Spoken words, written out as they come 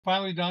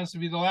finally done. This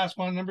will be the last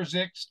one, number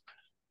 6,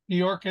 New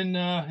York and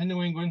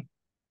New England.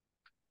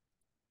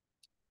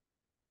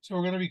 So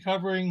we're going to be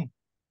covering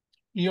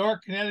New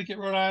York, Connecticut,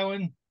 Rhode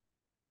Island,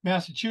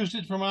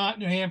 Massachusetts, Vermont,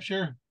 New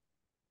Hampshire,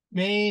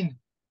 Maine,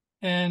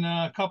 and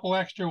a couple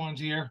extra ones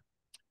here.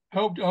 I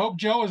hope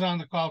Joe is on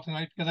the call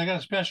tonight because I got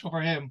a special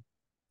for him.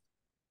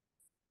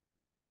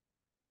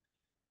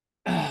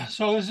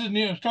 So this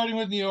is starting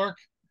with New York,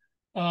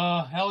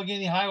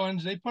 Allegheny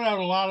Highlands. They put out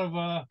a lot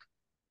of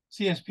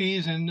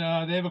CSPs, and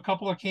they have a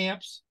couple of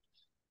camps,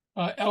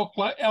 Elk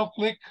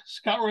Lick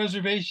Scout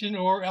Reservation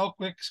or Elk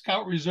Lick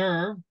Scout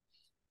Reserve.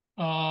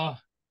 And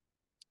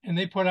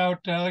they put out,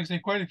 like I say,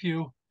 quite a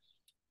few.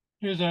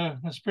 Here's a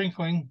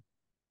sprinkling.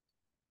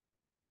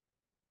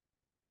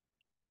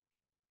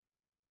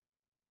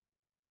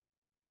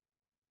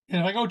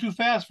 And if I go too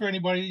fast for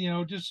anybody,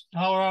 just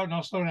holler out and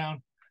I'll slow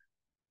down.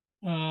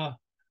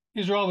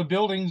 These are all the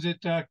buildings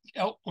at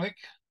Elk Lick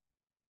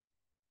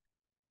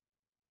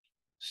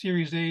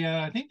series.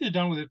 I think they're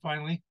done with it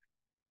finally.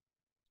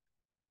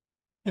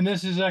 And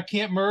this is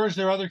Camp Mers,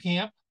 their other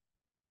camp.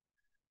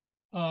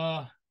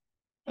 By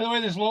the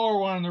way, this lower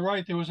one on the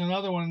right, there was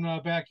another one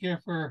back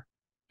here for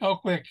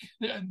Elk Lick.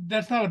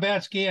 That's not a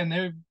bad scan.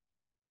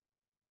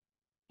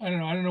 I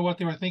don't know what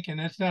they were thinking.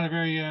 That's not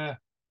a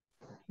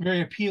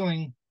very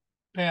appealing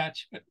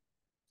patch.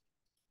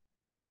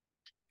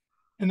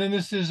 And then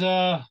this is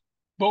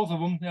both of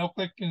them, Elk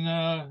Lick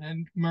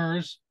and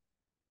Mers.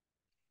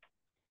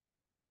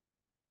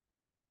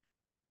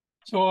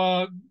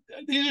 So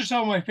these are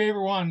some of my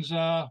favorite ones.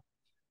 I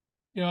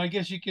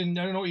guess you can,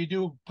 I don't know what you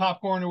do,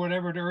 popcorn or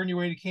whatever to earn your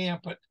way to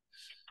camp, but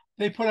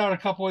they put out a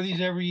couple of these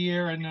every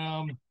year. And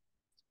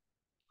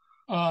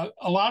a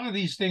lot of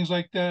these things,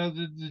 like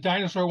the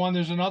dinosaur one,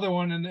 there's another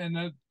one,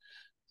 and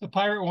the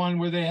pirate one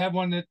where they have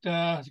one that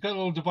it's got a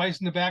little device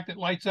in the back that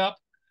lights up.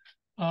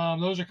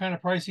 Those are kind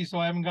of pricey, so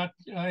I haven't got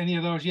any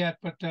of those yet,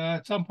 but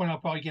at some point I'll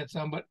probably get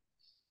some. But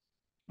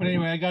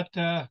anyway,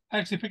 I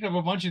actually picked up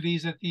a bunch of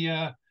these at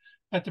the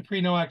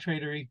pre-NOAC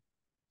tradery.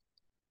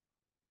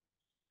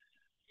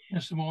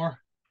 Here's some more.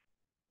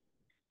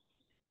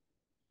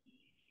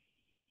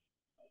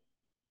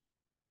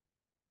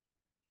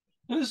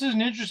 This is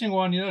an interesting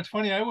one. It's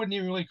funny. I wouldn't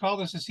even really call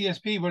this a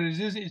CSP, but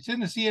it's in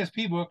the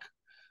CSP book.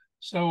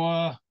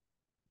 So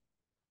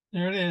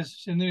there it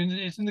is.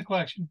 It's in the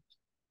collection.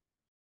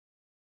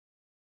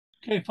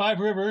 Okay, 5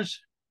 Rivers,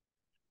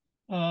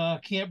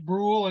 Camp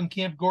Brule and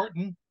Camp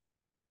Gorton.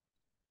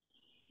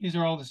 These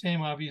are all the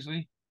same,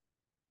 obviously.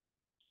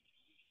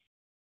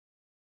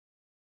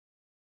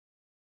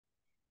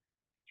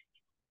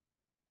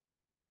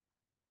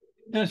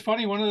 And it's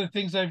funny, one of the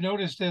things I've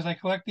noticed as I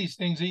collect these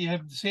things, that you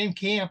have the same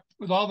camp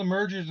with all the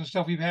mergers and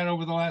stuff we've had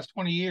over the last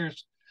 20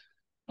 years.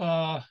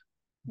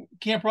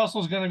 Camp Russell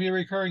is going to be a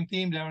recurring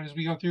theme down as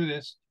we go through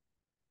this.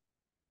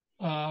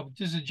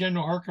 This is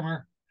General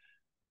Herkimer.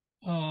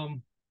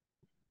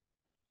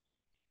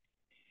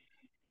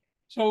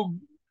 So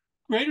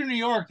Greater New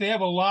York, they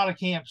have a lot of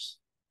camps.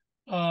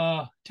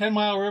 10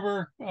 Mile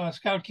River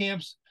scout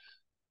camps.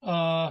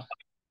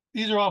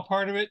 These are all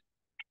part of it.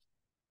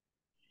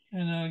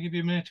 And I'll give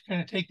you a minute to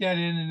kind of take that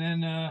in,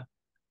 and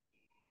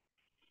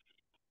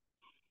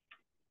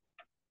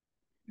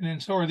then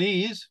so are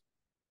these.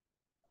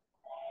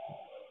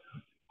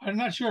 I'm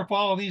not sure if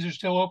all of these are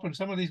still open.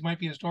 Some of these might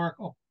be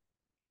historical.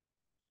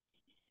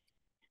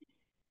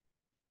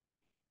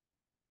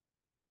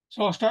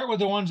 So I'll start with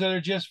the ones that are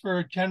just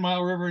for 10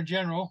 Mile River in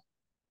general.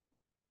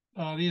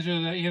 These are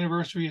the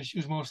anniversary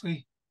issues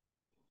mostly.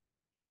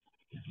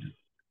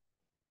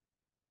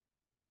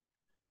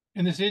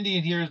 And this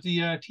Indian here is the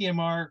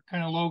TMR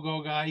kind of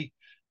logo guy.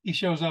 He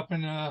shows up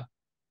in a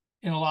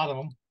lot of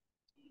them.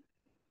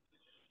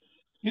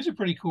 These are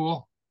pretty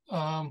cool.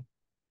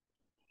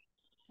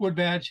 Wood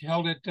badge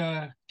held at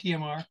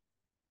TMR.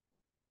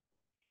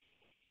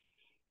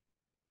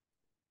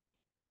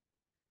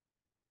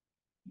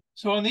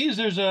 So on these,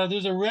 there's a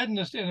red and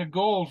a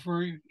gold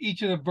for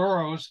each of the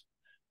boroughs.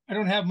 I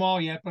don't have them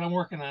all yet, but I'm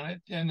working on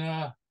it.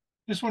 And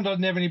this one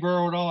doesn't have any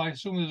borough at all. I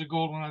assume there's a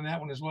gold one on that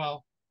one as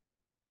well.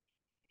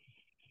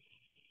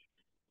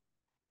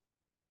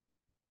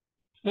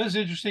 This is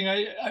interesting.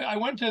 I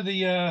went to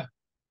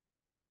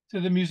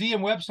the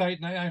museum website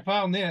and I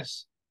found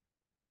this,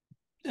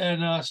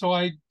 and so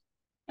I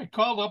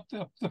called up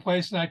the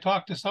place and I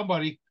talked to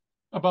somebody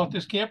about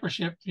this camper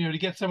ship, to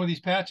get some of these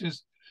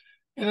patches,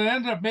 and I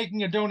ended up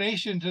making a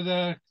donation to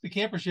the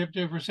camper ship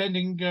for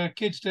sending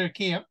kids to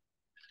camp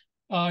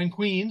in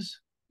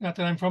Queens. Not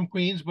that I'm from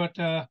Queens, but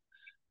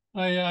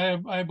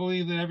I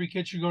believe that every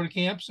kid should go to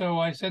camp. So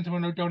I sent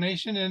him a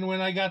donation, and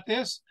when I got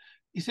this,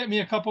 he sent me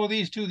a couple of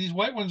these too. These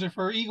white ones are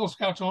for Eagle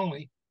Scouts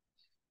only.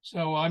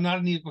 So I'm not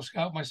an Eagle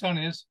Scout. My son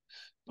is,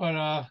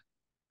 but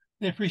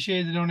they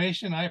appreciated the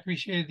donation. I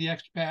appreciated the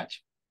extra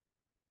patch.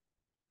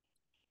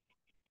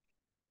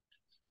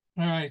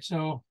 All right,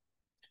 so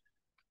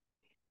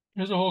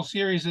there's a whole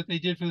series that they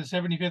did for the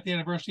 75th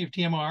anniversary of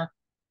TMR,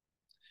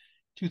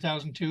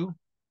 2002.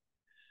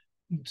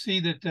 You can see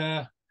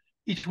that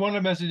each one of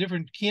them has a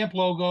different camp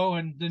logo,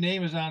 and the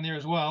name is on there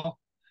as well.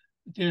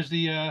 There's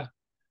the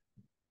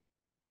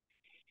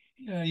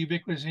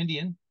ubiquitous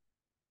Indian,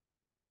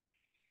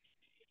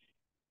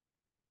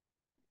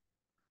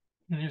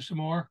 and here's some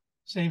more,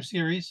 same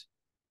series.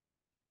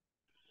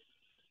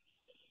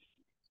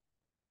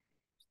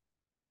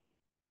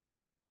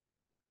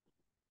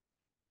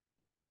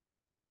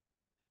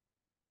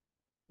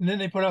 And then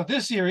they put out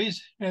this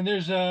series, and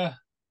there's I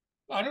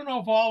don't know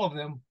if all of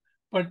them,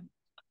 but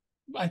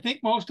I think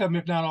most of them,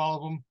 if not all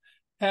of them,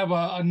 have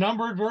a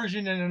numbered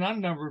version and an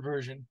unnumbered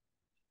version.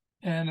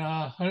 And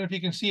I don't know if you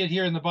can see it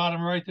here in the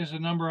bottom right. There's a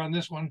number on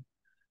this one.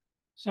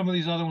 Some of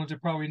these other ones are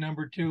probably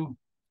numbered too.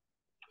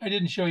 I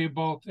didn't show you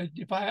both.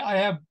 If I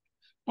have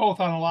both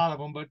on a lot of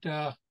them,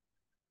 but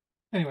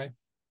anyway.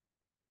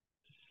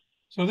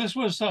 So this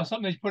was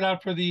something they put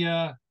out for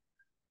the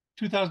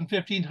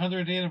 2015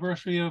 100th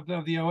anniversary of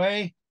the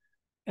OA.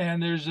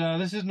 And there's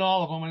this isn't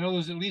all of them. I know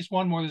there's at least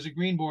one more. There's a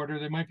green border.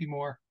 There might be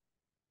more.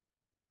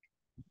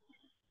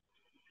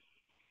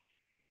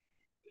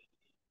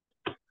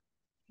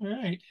 All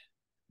right.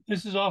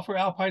 This is all for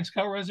Alpine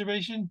Scout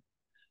Reservation,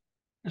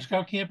 or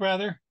Scout Camp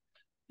rather.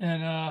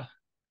 And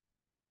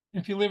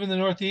if you live in the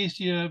Northeast,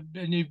 and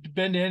you've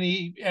been to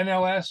any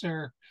NLS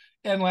or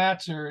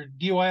NLATS or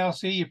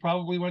DYLC, you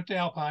probably went to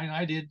Alpine.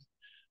 I did.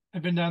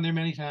 I've been down there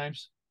many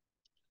times.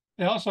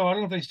 They also, I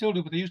don't know if they still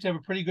do, but they used to have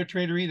a pretty good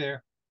traderie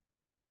there.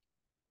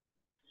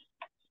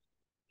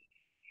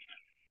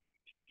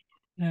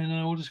 And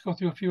we'll just go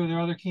through a few of their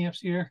other camps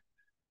here.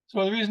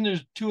 So the reason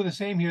there's two of the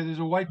same here, there's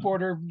a white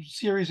border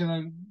series and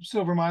a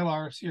silver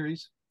mylar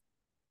series.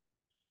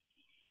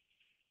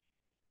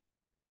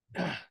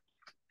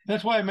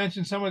 That's why I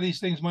mentioned some of these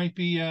things might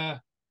be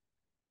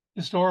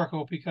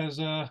historical, because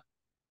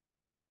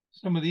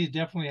some of these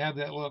definitely have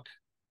that look.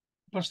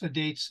 Plus the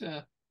dates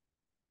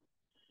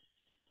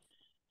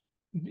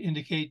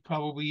indicate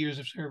probably years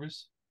of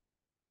service.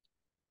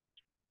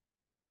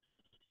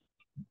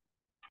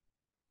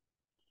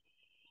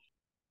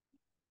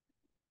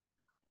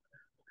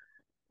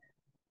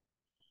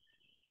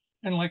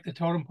 Kind of like the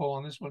totem pole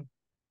on this one.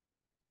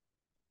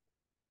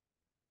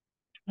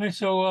 All right,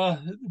 so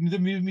the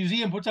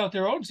museum puts out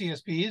their own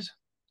CSPs,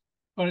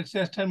 but it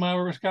says 10 Mile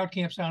River Scout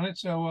Camps on it,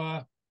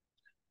 so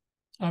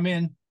I'm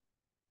in.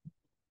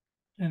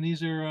 And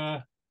these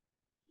are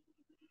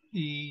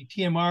the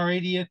TMR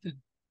 80th, the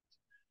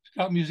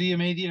Scout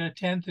Museum 80th,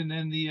 10th, and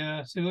then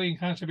the Civilian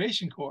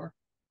Conservation Corps.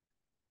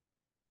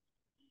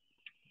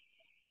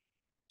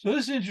 So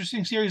this is an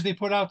interesting series they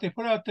put out. They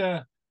put out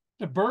the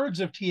birds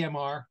of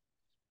TMR,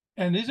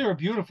 and these are a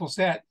beautiful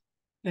set.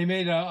 They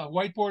made a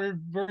white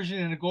bordered version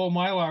and a gold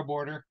mylar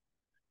border.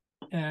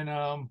 And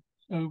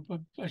so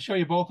I show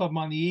you both of them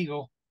on the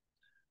Eagle.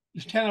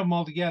 There's 10 of them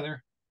all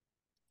together.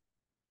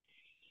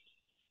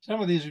 Some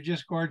of these are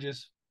just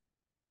gorgeous.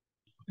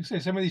 Like I say,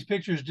 some of these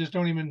pictures just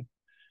don't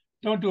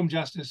do them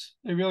justice.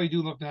 They really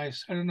do look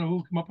nice. I don't know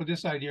who came up with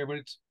this idea, but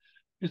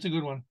it's a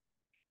good one.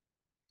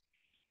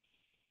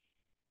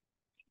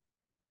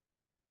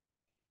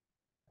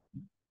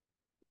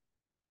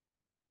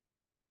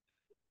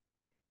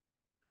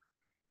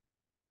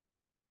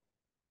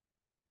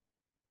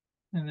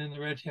 And then the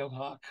red-tailed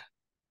hawk.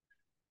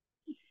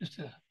 Just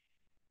to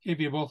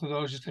give you both of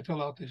those, just to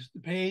fill out the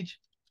page.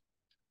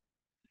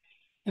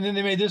 And then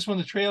they made this one,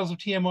 the Trails of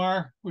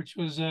TMR, which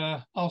was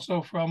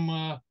also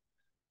from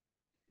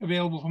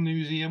available from the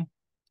museum.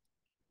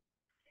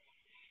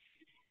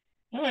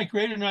 All right,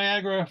 Greater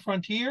Niagara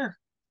Frontier,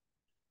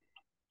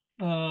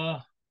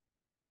 Skullkopf,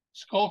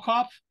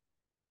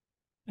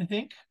 I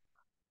think.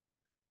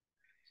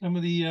 Some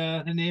of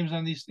the names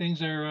on these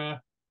things are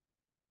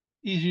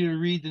easier to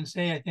read than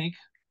say, I think.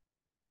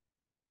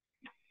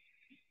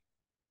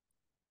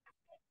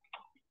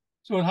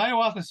 So at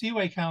Hiawatha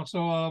Seaway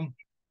Council,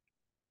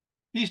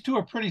 these two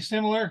are pretty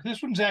similar.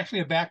 This one's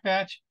actually a back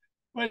patch,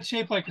 but it's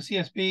shaped like a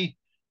CSP.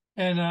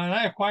 And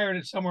I acquired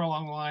it somewhere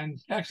along the line,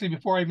 actually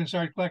before I even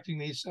started collecting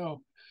these.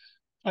 So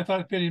I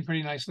thought it fit in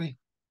pretty nicely.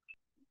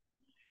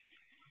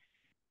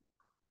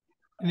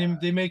 And then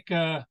they make,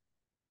 I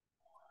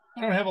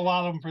don't have a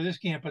lot of them for this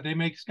camp, but they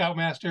make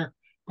Scoutmaster,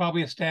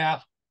 probably a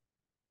staff.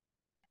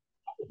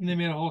 And they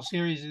made a whole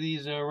series of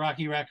these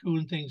Rocky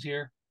Raccoon things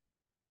here.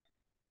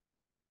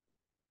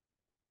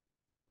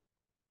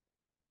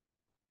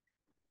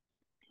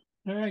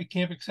 All right,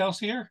 Camp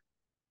Excelsior.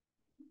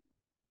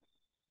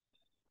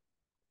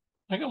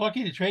 I got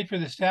lucky to trade for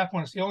the staff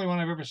one. It's the only one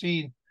I've ever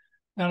seen.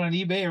 Not on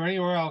eBay or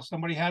anywhere else.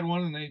 Somebody had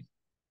one and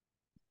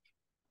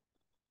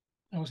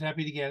I was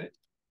happy to get it.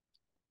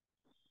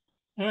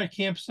 All right,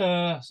 Camp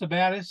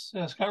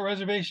Sabatis, Scout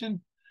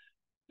Reservation.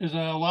 There's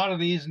a lot of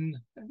these, and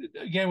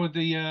again with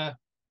the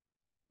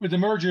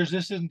mergers,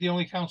 this isn't the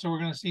only council we're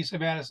going to see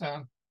Sabatis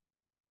on.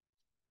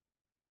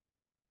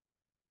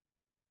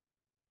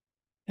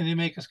 And they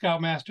make a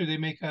Scoutmaster, they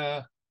make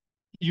a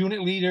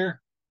unit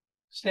leader,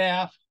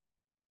 staff,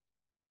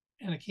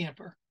 and a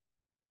camper.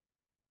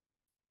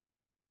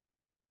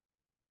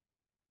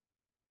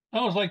 I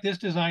always like this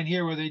design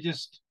here where they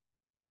just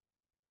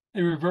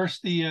They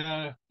reversed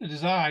the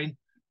design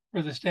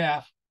for the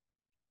staff.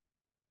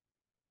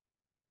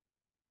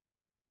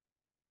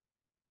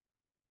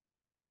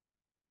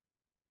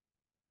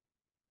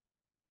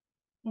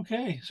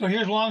 Okay, so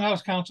here's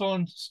Longhouse Council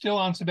and still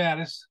on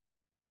Sabatis.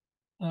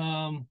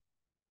 Um,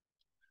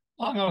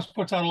 Longhouse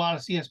puts out a lot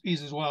of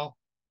CSPs as well.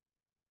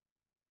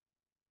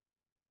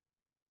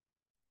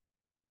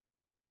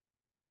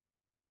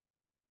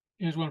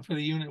 Here's one for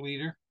the unit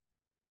leader.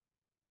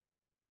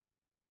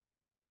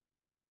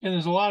 And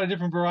there's a lot of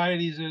different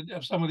varieties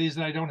of some of these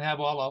that I don't have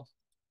all of.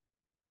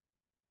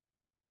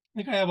 I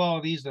think I have all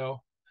of these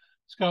though.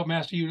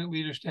 Scoutmaster, unit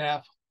leader,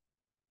 staff.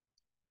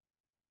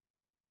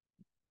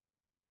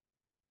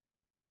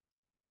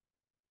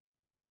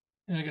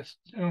 And I guess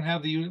I don't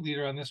have the unit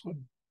leader on this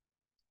one.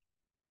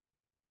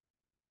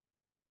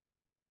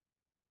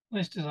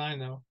 Nice design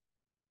though.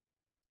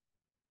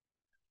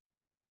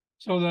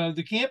 So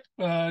the camp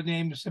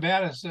named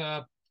Sabatis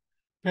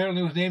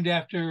apparently was named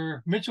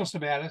after Mitchell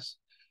Sabatis.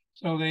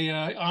 So they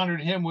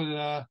honored him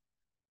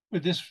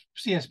with this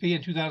CSP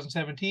in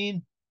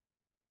 2017.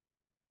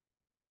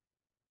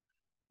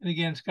 And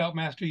again,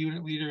 Scoutmaster,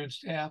 unit leader, and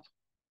staff.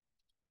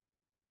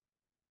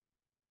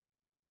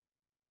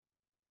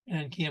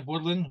 And Camp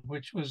Woodland,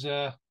 which was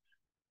a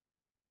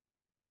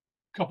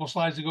couple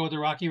slides ago with the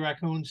Rocky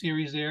Raccoon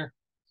series there.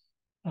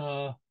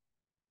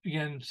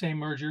 Again, same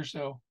merger.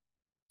 So,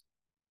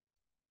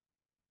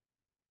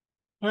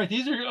 all right,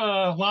 these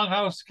are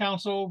Longhouse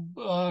Council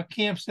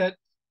camps that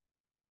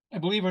I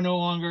believe are no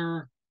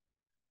longer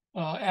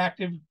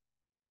active.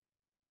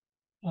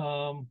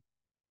 So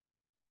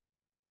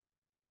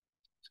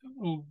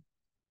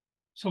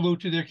salute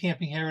to their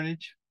camping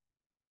heritage.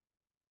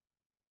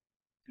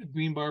 Good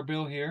green bar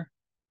bill here.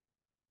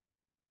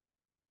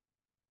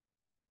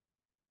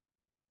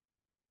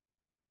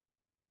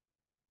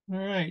 All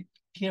right,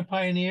 Camp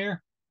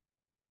Pioneer.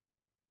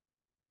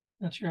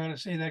 Not sure how to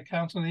say that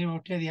council name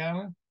of Teddy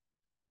Island.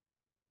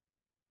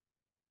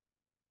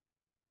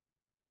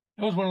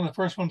 That was one of the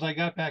first ones I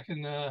got back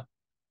in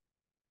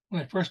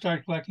when I first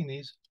started collecting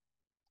these.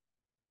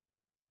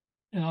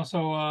 And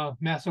also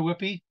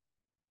Massawhippy.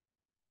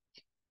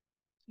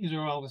 These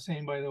are all the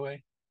same, by the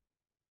way.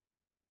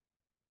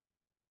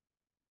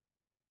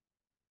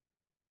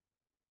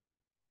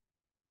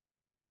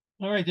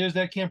 All right, there's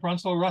that Camp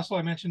Russell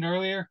I mentioned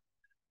earlier.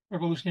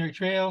 Revolutionary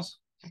Trails.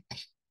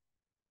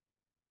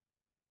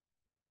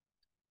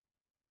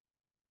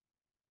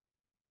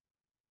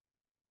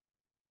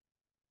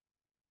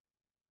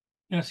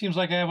 It seems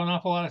like I have an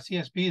awful lot of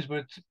CSPs,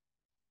 but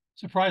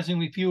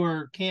surprisingly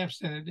fewer camps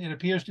than it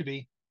appears to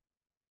be.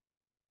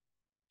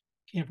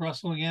 Camp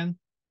Russell again.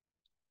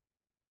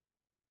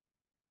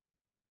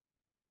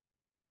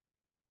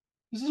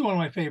 This is one of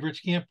my favorites,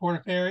 Camp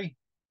Portaferry,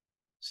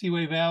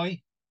 Seaway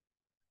Valley.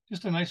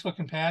 Just a nice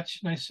looking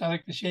patch. Nice. I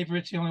like the shape of it.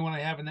 It's the only one I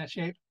have in that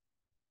shape.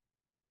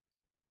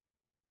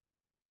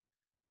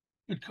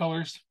 Good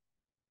colors.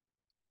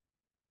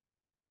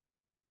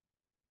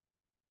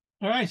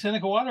 All right,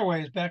 Seneca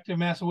Waterways back to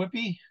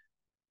Massawhippy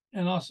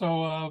and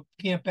also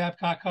Camp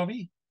Babcock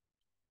Covey.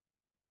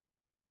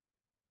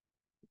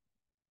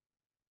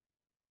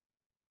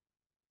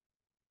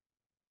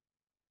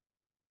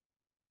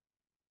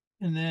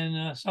 And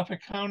then Suffolk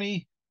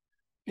County,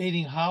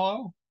 Baiting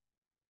Hollow.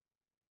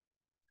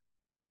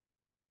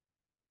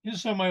 These are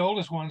some of my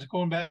oldest ones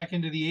going back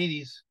into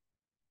the 80s.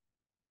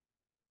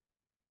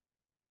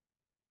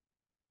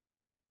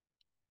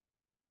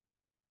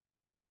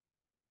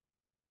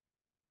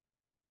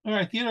 All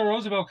right, Theodore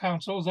Roosevelt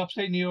Council is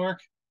upstate New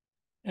York.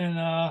 And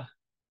I'm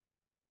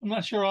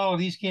not sure all of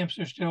these camps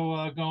are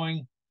still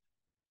going.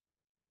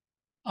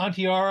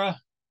 Ontiara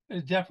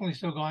is definitely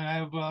still going. I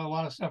have a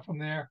lot of stuff from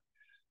there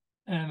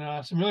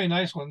and some really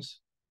nice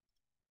ones.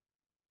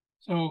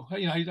 So,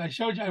 I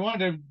showed you, I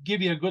wanted to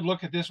give you a good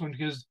look at this one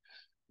because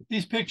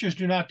these pictures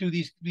do not do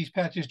these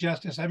patches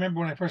justice. I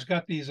remember when I first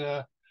got these,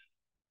 I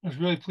was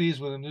really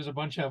pleased with them. There's a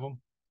bunch of them.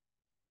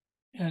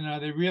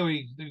 And they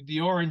really,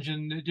 the orange,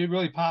 and it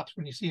really pops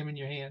when you see them in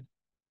your hand.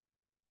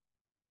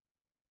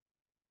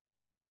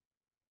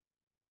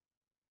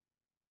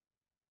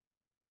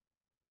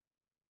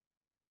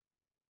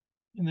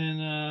 And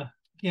then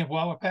Camp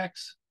Wawapex.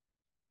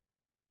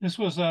 This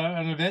was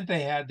an event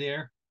they had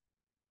there,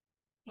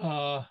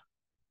 a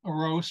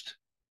roast.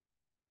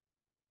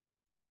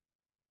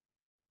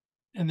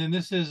 And then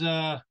this is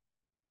a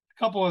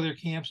couple other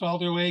camps,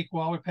 Alder Lake,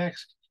 Wawapex,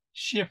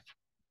 Schiff,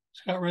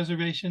 Scott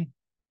Reservation.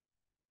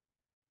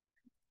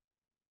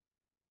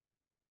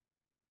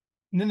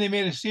 And then they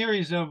made a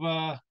series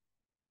of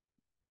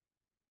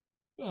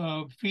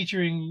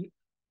featuring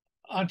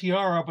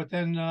Ontiara, but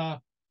then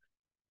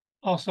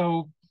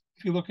also,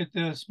 if you look at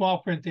the small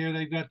print there,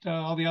 they've got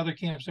all the other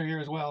camps are here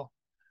as well.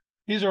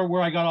 These are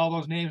where I got all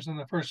those names on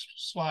the first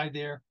slide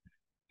there.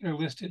 They're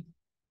listed.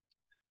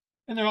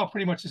 And they're all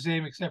pretty much the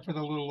same except for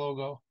the little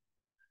logo.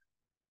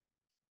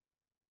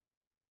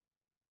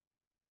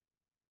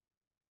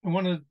 And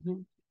one of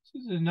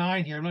the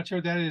 9 here, I'm not sure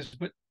what that is,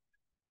 but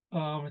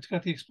it's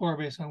got the Explorer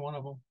base on one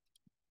of them.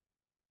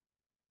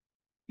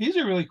 These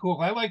are really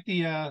cool. I like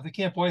the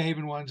Camp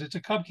Boyhaven ones. It's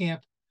a cub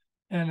camp,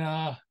 and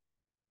at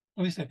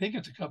least I think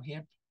it's a cub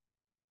camp.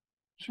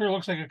 Sure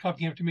looks like a cub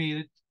camp to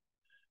me.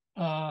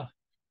 Uh,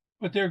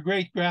 but they're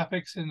great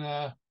graphics and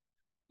a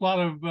lot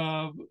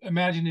of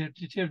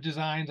imaginative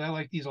designs. I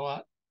like these a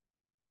lot.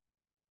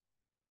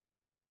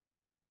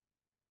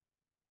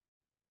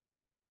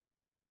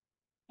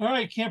 All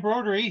right, Camp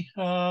Rotary.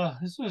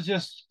 This was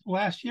just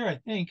last year, I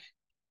think.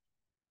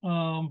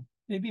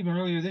 Maybe even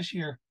earlier this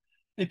year.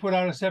 They put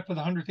out a set for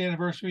the 100th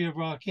anniversary of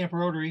Camp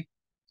Rotary,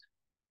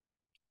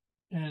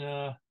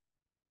 and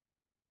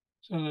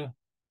so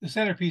the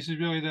centerpiece is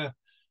really the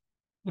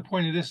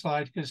point of this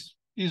slide because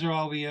these are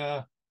all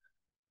the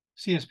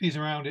CSPs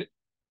around it.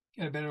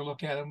 Get a better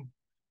look at them.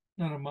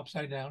 None of them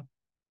upside down.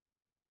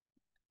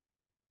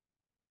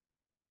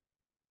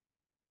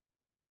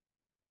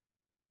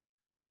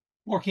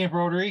 More Camp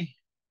Rotary.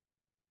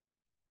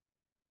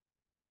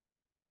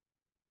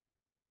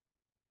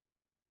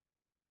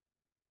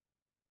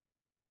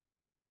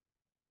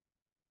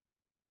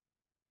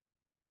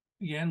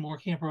 Again, more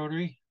Camp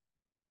Rotary.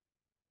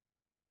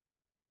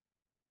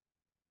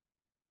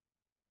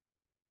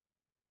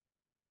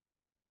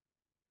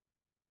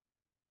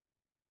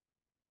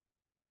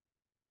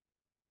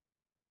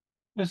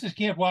 This is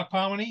Camp Walk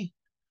Pomony.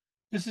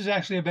 This is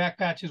actually a back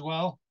patch as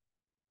well.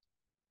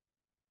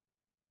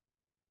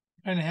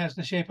 Kind of has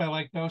the shape I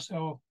like though,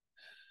 so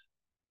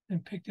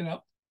and picked it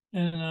up.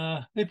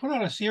 And they put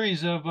out a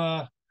series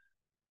of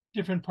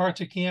different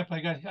parts of camp. I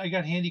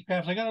got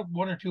handicrafts. I got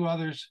one or two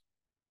others.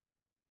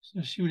 So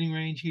shooting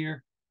range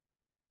here,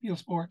 field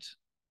sports.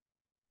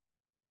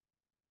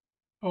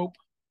 Hope.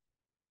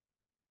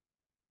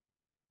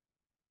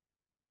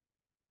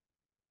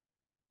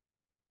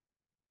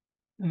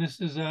 And this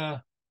is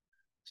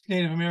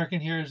Native American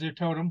here is their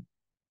totem.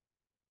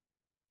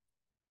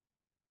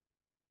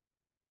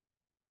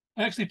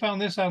 I actually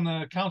found this on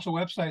the council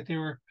website. They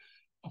were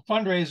a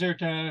fundraiser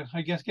to,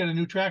 I guess, get a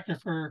new tractor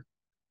for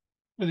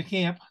the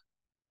camp.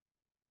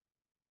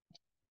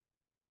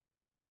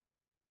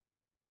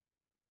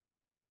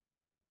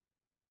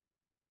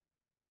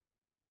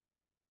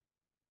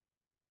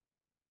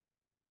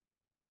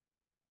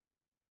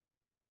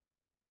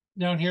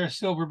 Down here is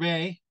Silver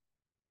Bay,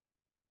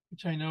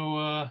 which I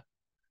know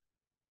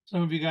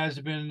some of you guys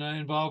have been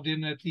involved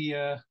in at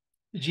the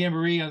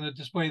jamboree on the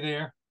display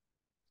there.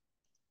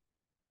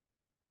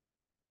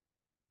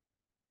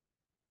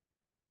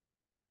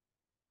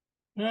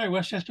 All right,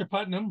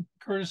 Westchester-Putnam,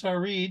 Curtis R.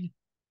 Reed.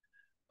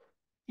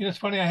 You know, it's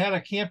funny. I had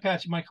a camp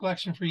patch in my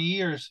collection for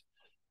years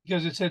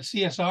because it said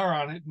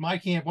CSR on it. My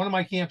camp, one of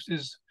my camps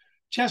is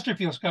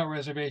Chesterfield Scout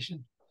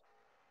Reservation.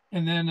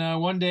 And then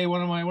one day,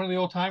 one of the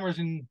old timers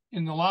in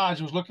the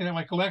lodge was looking at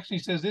my collection.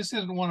 He says, "This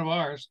isn't one of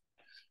ours."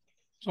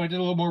 So I did a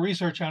little more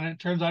research on it. It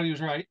turns out he was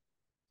right.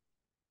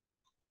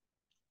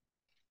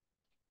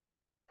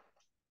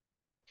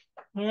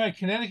 All right,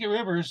 Connecticut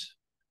Rivers.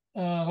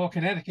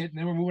 Connecticut. And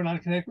then we're moving on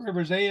to Connecticut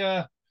Rivers.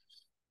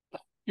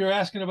 You're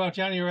asking about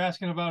Johnny. You're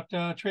asking about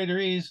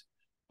traderies.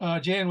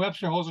 Jan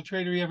Webster holds a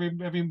tradery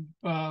every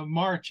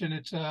March, and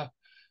it's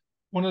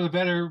one of the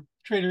better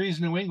traderies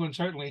in New England,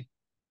 certainly.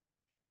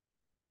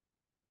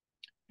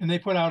 And they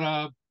put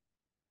out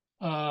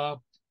a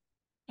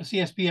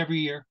CSP every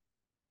year.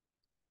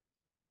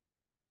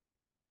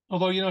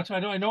 Although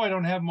I know I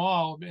don't have them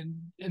all, and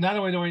not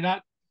only do I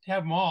not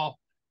have them all,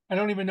 I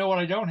don't even know what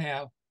I don't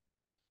have.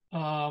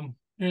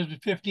 There's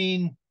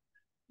 15.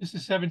 This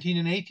is 17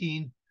 and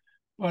 18.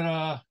 But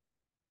a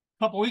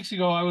couple weeks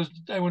ago,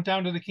 I went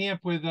down to the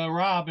camp with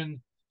Rob, and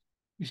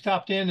we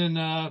stopped in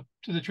and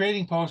to the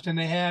trading post, and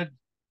they had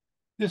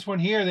this one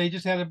here. They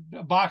just had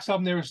a box of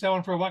them they were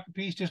selling for $1 a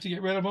piece just to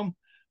get rid of them.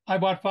 I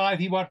bought 5.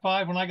 He bought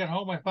 5. When I got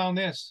home, I found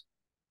this.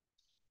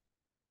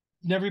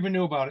 Never even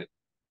knew about it.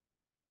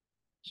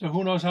 So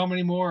who knows how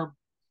many more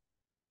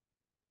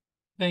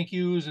thank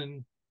yous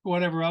and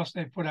whatever else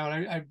they put out.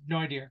 I have no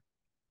idea.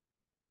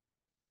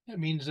 That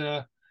means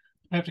I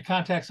have to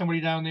contact somebody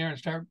down there and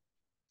start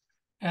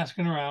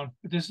asking around.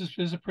 But this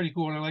is a pretty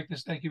cool one. I like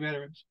this. Thank you,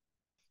 veterans.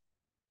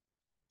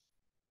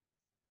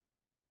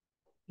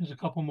 There's a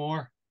couple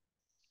more.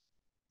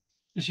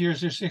 This year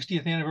is their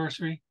 60th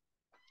anniversary.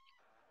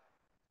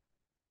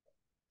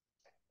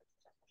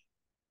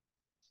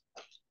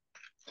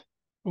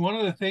 One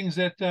of the things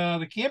that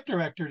the camp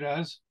director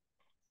does,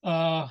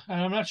 and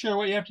I'm not sure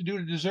what you have to do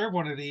to deserve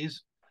one of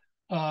these,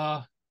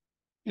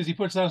 is he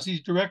puts out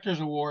these directors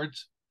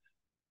awards.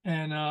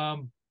 And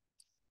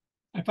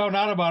I found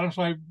out about him.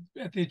 So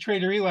at the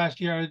traderie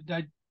last year,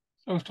 I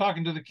was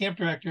talking to the camp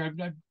director.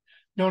 I've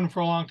known him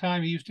for a long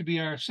time. He used to be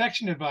our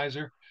section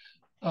advisor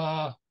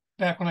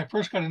back when I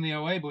first got in the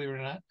OA, believe it or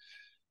not.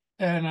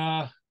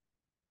 And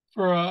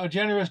for a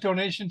generous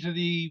donation to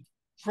the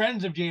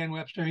Friends of Jan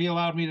Webster, he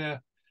allowed me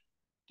to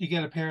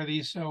get a pair of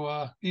these.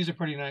 So these are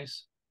pretty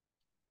nice.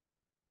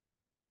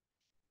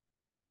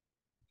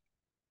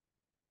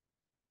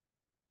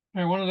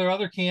 All right, one of their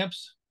other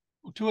camps,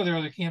 two of their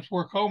other camps,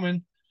 were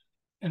Coleman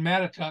and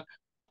Mattatuck.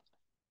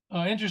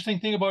 Interesting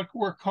thing about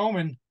Work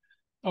Coleman,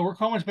 Work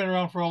Homan's been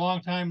around for a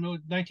long time,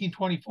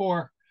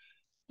 1924.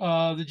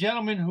 The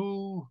gentleman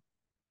who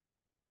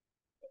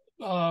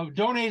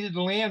donated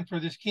the land for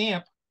this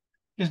camp,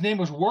 his name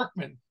was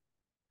Workman,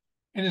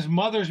 and his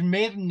mother's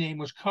maiden name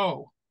was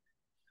Coe.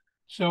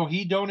 So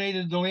he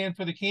donated the land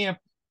for the camp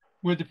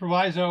with the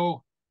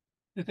proviso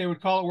that they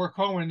would call it Work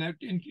Homan, that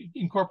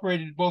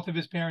incorporated both of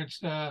his parents'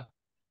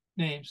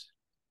 names.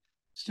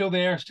 Still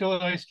there, still a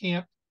nice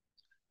camp.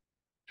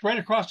 It's right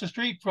across the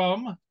street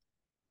from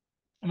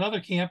another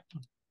camp,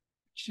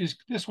 which is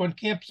this one,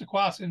 Camp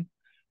Sequoian.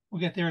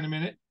 We'll get there in a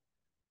minute.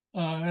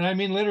 And I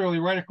mean literally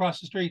right across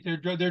the street.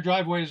 Their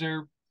driveways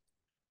are,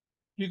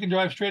 you can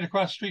drive straight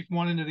across the street from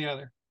one end to the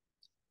other.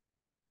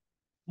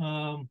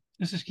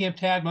 This is Camp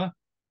Tadma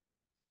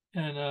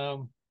and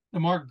the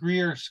Mark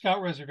Greer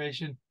Scout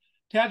Reservation.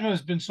 Tadma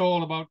has been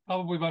sold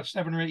probably about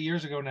 7 or 8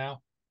 years ago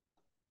now.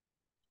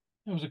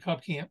 It was a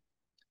cub camp.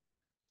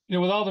 You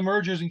know, with all the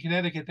mergers in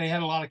Connecticut, they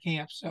had a lot of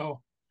camps. So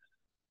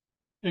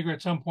I figure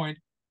at some point,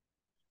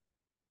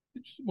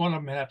 one of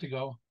them would have to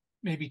go,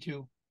 maybe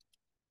two.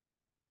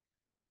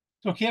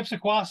 So Camp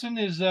Sequoian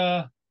is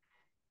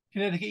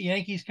Connecticut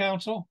Yankees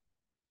Council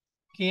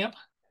camp,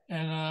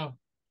 and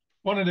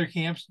one of their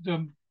camps,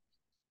 the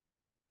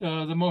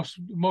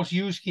most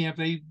used camp.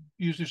 They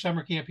use their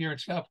summer camp here and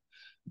stuff.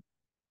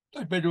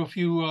 I've been to a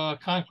few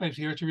conclaves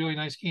here. It's a really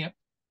nice camp.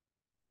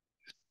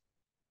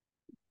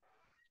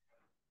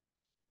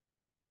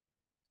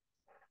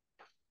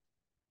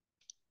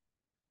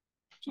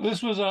 So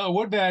this was a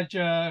wood badge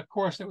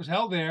course that was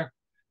held there,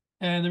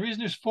 and the reason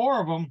there's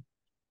 4 of them.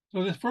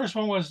 So this first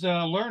one was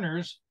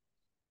learners.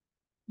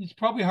 It's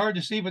probably hard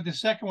to see, but the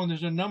second one,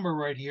 there's a number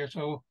right here.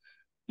 So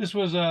this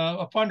was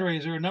a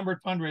fundraiser, a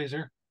numbered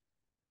fundraiser.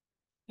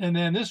 And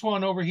then this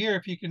one over here,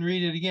 if you can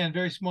read it again,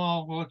 very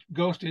small, well, it's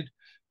ghosted,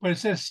 but it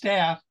says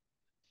staff.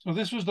 So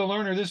this was the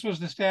learner, this was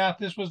the staff,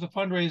 this was the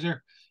fundraiser.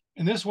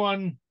 And this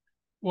one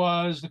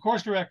was the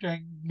course director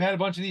had a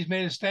bunch of these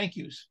made as thank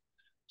yous.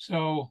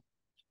 So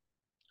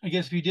I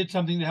guess if you did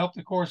something to help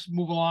the course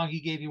move along,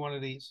 he gave you one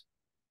of these.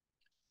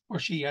 Or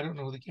she, I don't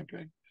know who the camp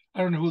director,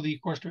 I don't know who the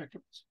course director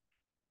was.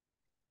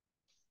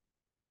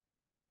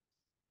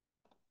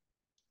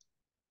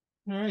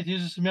 All right,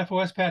 these are some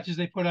FOS patches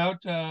they put out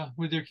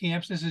with their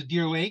camps. This is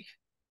Deer Lake,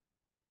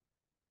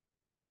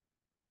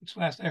 which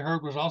last I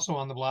heard was also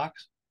on the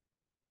blocks.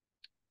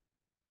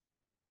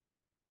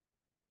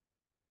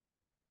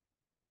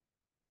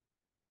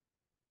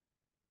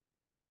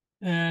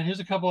 And here's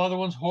a couple other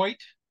ones, Hoyt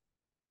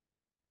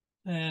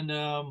and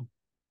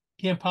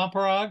Camp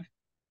Pomperog,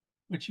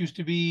 which used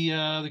to be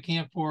the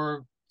camp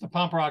for the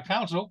Pomperog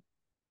Council.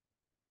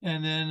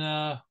 And then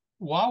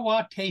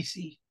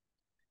Wawatasi.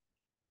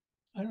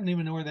 I don't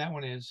even know where that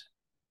one is.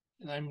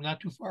 And I'm not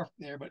too far from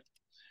there, but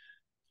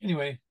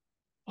anyway,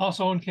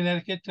 also in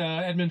Connecticut,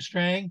 Edmund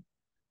Strang,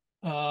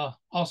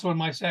 also in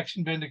my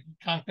section, been to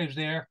conclaves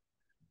there.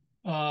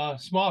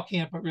 Small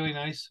camp, but really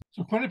nice.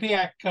 So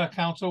Quinnipiac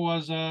Council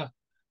was a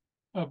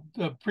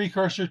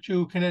precursor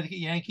to Connecticut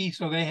Yankee.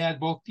 So they had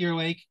both Deer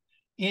Lake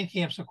and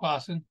Camp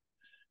Sequoian.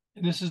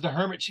 And this is the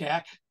Hermit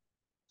Shack.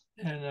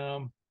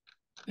 And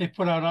they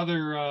put out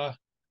other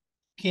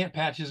camp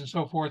patches and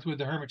so forth with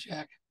the Hermit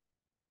Shack.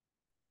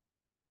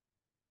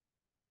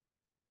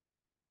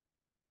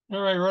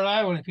 All right, Rhode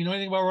Island. If you know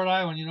anything about Rhode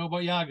Island, you know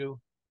about Yagu.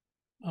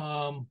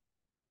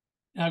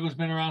 Yagu's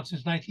been around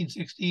since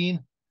 1916.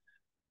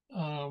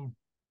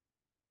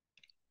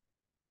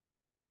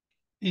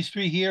 These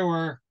 3 here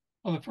were,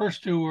 well, the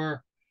first 2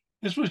 were,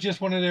 this was just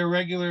one of their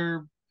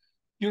regular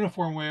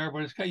uniform wear,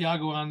 but it's got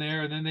Yagu on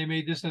there. And then they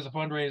made this as a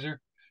fundraiser,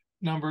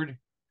 numbered.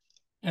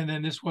 And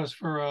then this was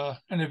for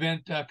an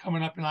event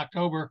coming up in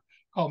October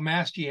called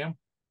Mass Jam.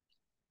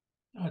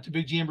 It's a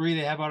big jamboree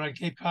they have out on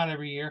Cape Cod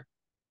every year.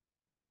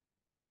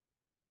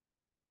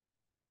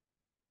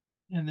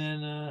 And then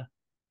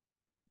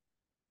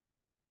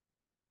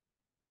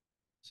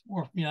some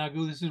more from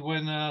Yagu. This is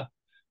when they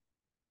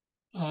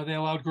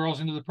allowed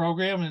girls into the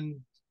program, and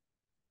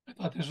I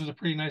thought this was a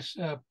pretty nice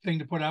thing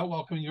to put out,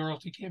 welcoming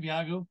girls to Camp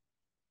Yagu.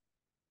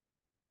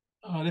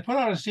 They put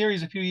out a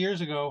series a few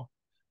years ago.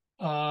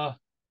 A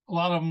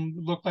lot of them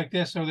look like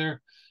this. So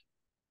they're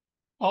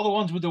all the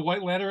ones with the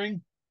white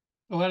lettering.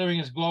 The lettering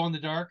is glow in the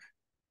dark.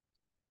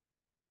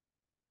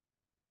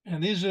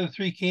 And these are the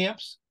 3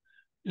 camps.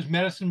 There's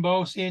Medicine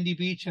Bow, Sandy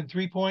Beach, and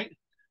 3 Point.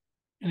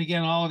 And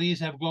again, all of these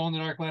have glow in the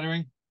dark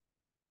lettering.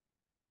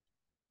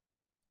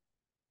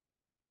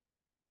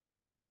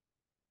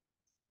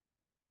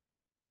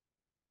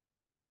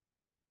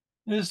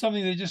 This is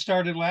something they just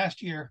started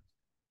last year.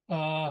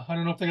 I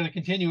don't know if they're going to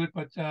continue it,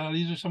 but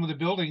these are some of the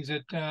buildings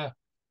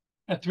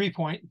at 3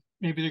 Point.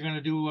 Maybe they're going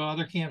to do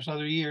other camps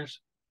other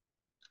years.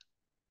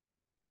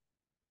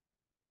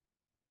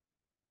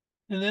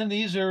 And then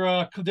these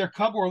are their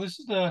Cub World.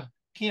 This is the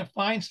Camp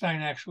Feinstein,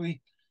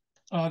 actually,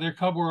 their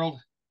Cub World.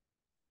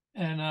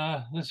 And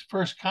this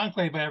first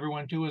conclave I ever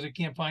went to was at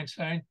Camp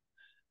Feinstein. I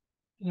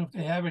don't know if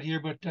they have it here,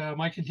 but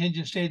my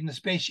contingent stayed in the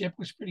spaceship,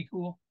 which was pretty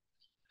cool.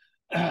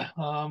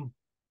 So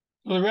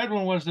the red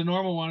one was the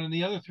normal one, and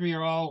the other 3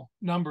 are all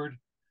numbered.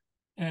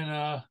 and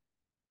I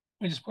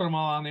just put them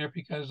all on there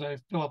because I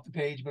fill up the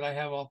page, but I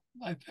have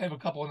a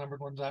couple of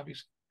numbered ones,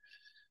 obviously.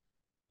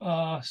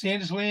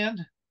 Sanders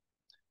Land,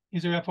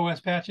 these are FOS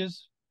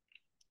patches.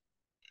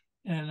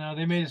 And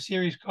they made a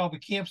series called the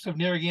Camps of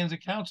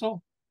Narragansett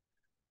Council.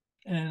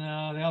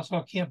 And they also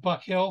have Camp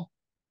Buck Hill.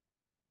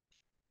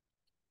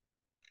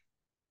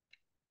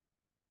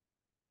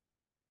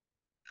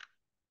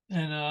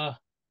 And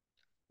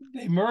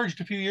they merged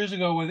a few years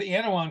ago with the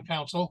Anawan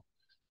Council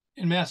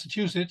in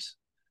Massachusetts.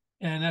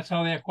 And that's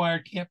how they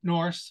acquired Camp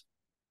Norse.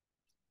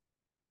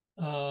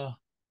 We'll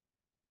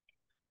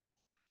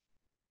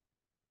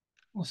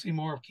see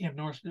more of Camp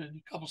Norse in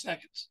a couple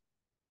seconds.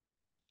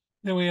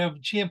 Then we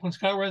have Champlin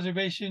Scout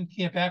Reservation,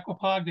 Camp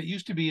Aquapog. That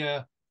used to be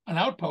an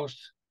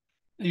outpost.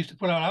 They used to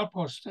put out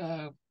outpost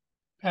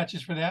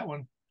patches for that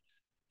one.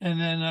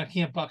 And then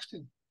Camp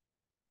Buxton.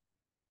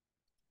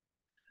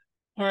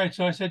 All right,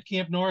 so I said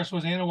Camp Norris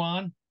was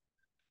Anawan.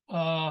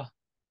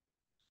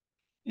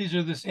 These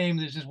are the same.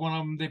 There's just one of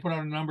them. They put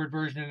out a numbered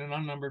version and an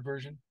unnumbered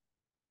version.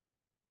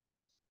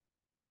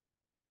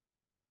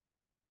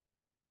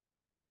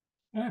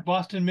 All right,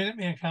 Boston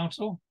Minuteman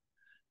Council,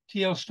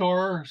 T.L.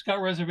 Storer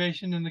Scout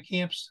Reservation, and the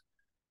camps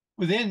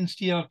within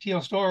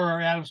T.L. Storer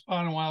are Adam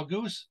Spawn and Wild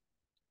Goose.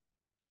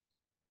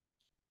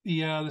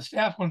 The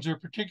staff ones are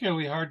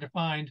particularly hard to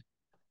find.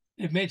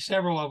 They've made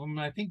several of them.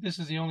 And I think this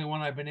is the only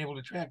one I've been able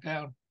to track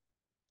down.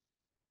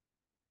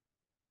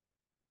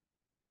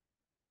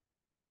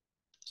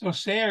 So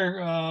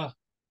Sayre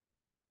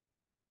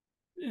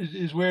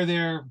is where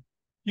there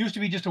used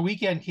to be just a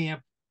weekend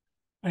camp.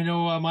 I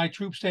know my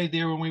troop stayed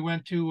there when we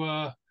went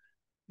to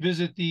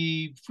visit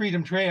the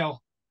Freedom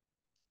Trail,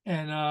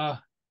 and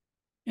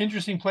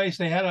interesting place.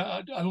 They had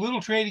a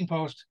little trading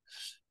post,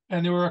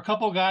 and there were a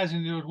couple guys,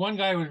 and there was one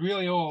guy who was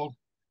really old,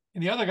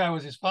 and the other guy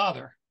was his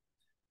father.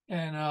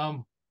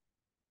 And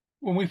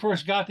when we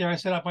first got there, I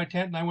set up my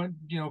tent, and I went,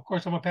 of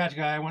course, I'm a patch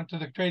guy. I went to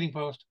the trading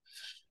post.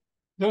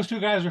 Those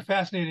two guys were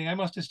fascinating. I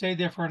must have stayed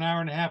there for an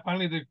hour and a half.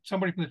 Finally,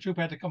 somebody from the troop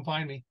had to come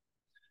find me.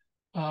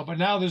 But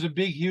now there's a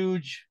big,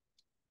 huge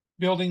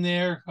building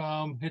there.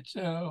 It's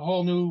a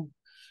whole new,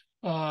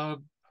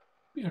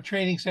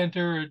 training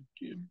center.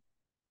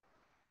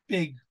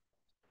 Big.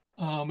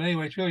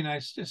 Anyway, it's really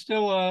nice. They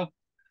still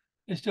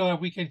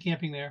have weekend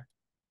camping there.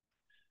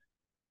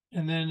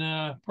 And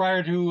then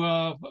prior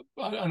to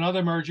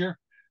another merger,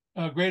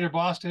 Greater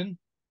Boston,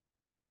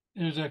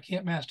 there's a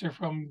campmaster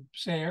from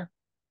Sayre.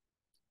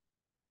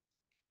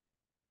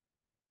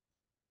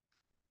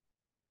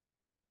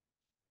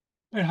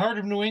 In heart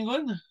of New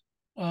England,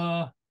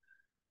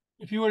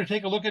 if you were to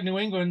take a look at New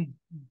England,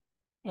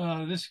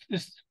 this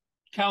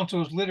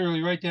council is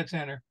literally right dead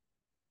center.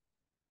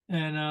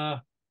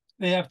 And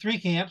they have three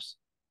camps,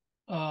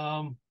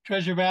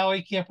 Treasure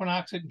Valley, Camp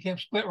Winoxet, and Camp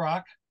Split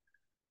Rock.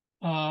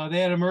 They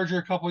had a merger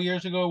a couple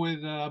years ago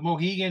with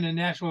Mohegan and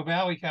Nashua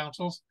Valley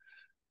councils.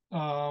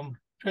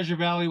 Treasure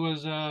Valley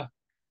was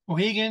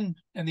Mohegan,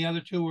 and the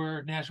other two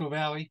were Nashua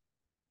Valley.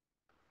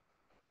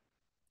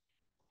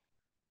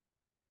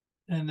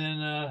 And then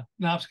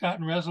Knobscott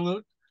and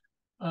Resolute,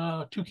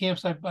 two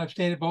camps. I've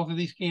stayed at both of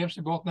these camps.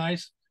 They're both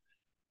nice.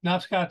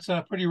 Knobscott's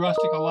pretty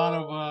rustic. A lot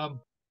of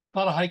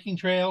hiking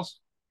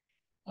trails.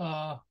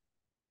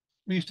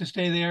 We used to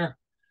stay there.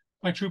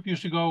 My troop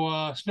used to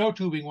go snow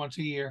tubing once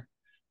a year,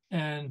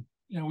 and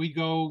we'd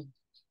go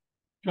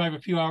drive a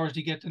few hours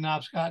to get to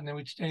Knobscott, and then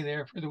we'd stay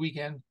there for the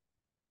weekend.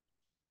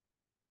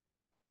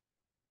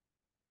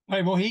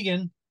 By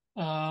Mohegan,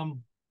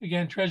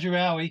 again, Treasure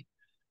Valley.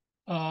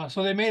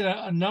 So they made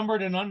a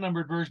numbered and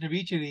unnumbered version of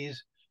each of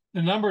these.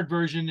 The numbered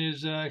version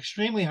is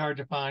extremely hard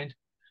to find.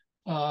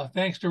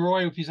 Thanks to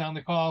Roy if he's on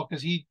the call,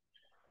 because he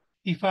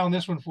found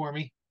this one for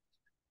me,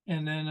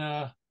 and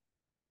then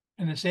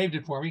saved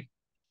it for me.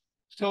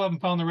 Still haven't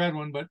found the red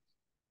one, but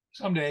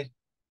someday.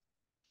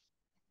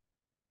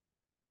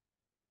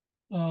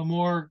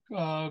 More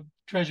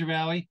Treasure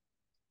Valley.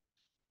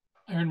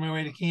 I earned my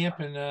way to camp,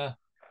 and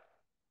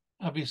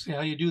obviously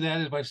how you do that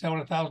is by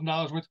selling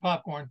 $1,000 worth of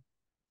popcorn.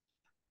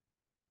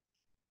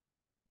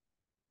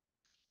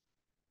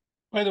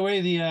 By the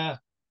way,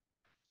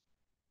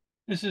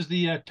 this is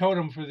the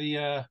totem for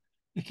the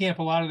camp.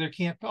 A lot of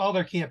all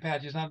their camp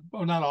patches,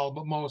 not all,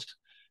 but most,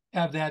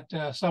 have that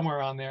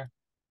somewhere on there.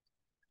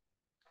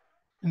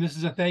 And this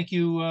is a thank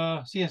you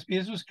CSP.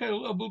 This was kind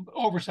of a little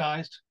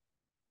oversized.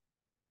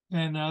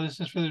 And this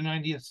is for their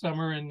 90th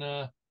summer in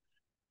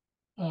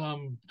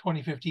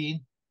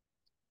 2015.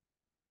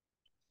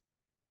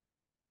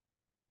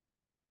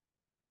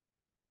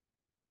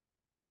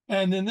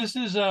 And then this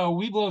is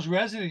Weeblo's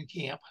resident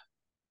camp,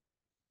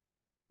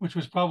 which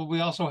was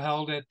probably also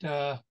held at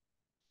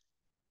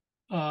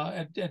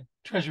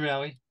Treasure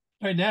Valley.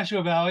 All right,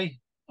 Nashua Valley,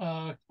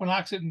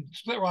 Winoxet and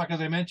Split Rock, as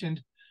I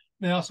mentioned.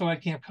 They also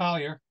had Camp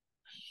Collier.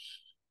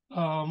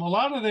 A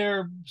lot of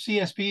their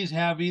CSPs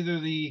have either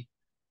the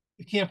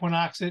Camp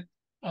Winoxet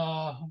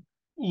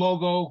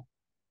logo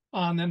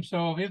on them.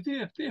 So if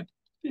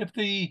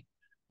the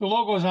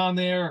logo is on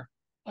there,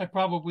 I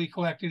probably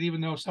collect it, even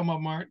though some of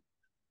them aren't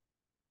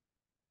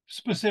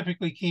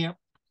specifically camp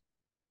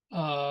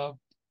uh,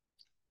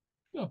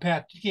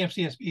 Camp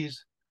CSPs.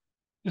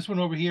 This one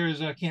over here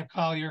is Camp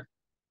Collier.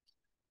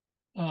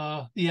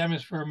 The M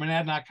is for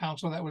Monadnock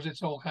Council. That was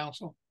its old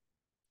council.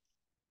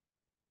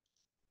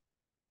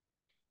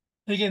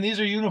 Again, these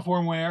are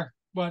uniform wear,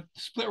 but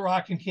Split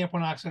Rock and Camp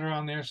Winoxet are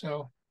on there,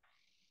 so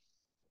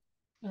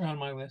they're on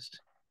my list.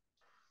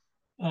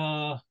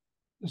 The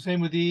same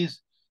with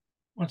these.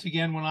 Once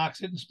again,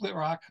 Winoxet and Split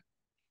Rock.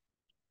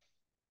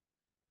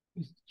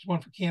 There's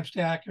one for Camp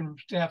Staff and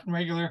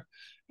regular.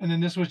 And then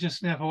this was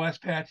just an FOS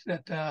patch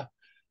that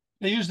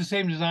they use the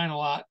same design a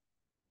lot,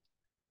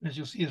 as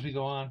you'll see as we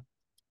go on.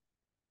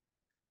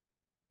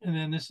 And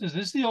then this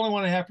is the only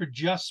one I have for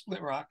just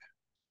Split Rock.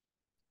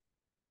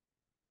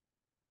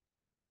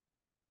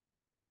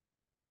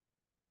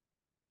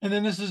 And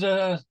then this is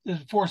the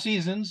Four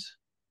Seasons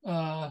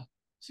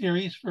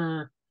series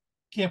for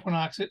Camp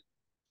Winoxet.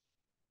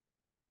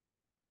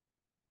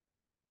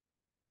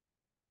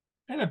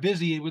 Kind of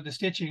busy with the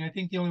stitching. I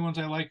think the only ones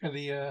I like are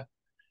the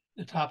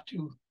top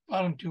two.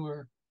 Bottom two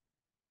are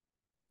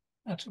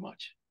not so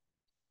much.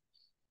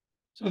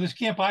 So this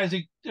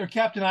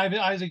Captain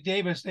Isaac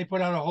Davis, they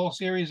put out a whole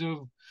series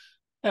of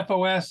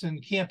FOS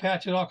and camp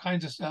patches, all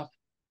kinds of stuff.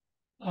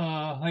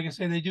 Like I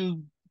say, they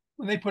do,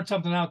 when they put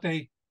something out,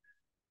 they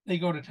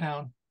go to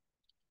town.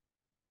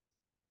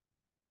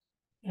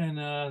 And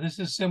this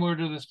is similar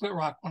to the Split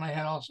Rock one I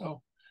had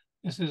also.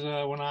 This is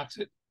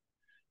Winoxet.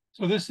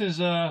 So this is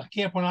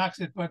Camp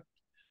Winoxet, but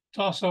it's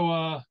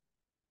also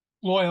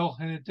Loyal,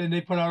 and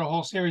they put out a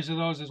whole series of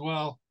those as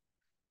well.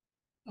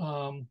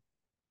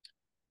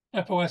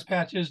 FOS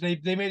patches. They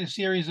made a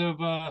series of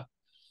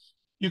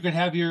you could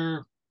have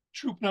your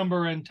troop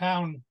number and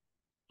town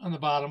on the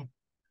bottom.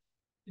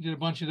 They did a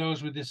bunch of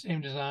those with this same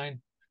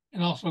design,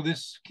 and also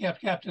this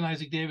Captain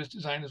Isaac Davis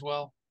design as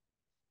well.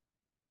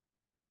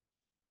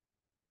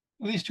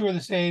 These two are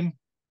the same,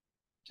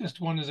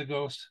 just one is a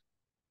ghost.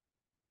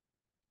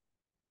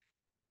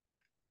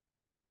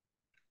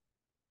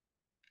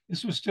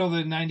 This was still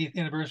the 90th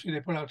anniversary. They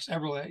put out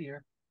several that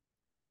year.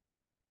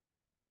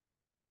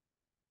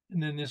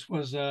 And then this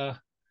was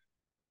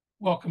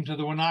Welcome to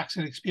the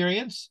Winoxet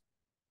Experience.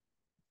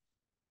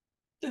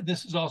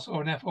 This is also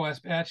an FOS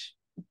patch.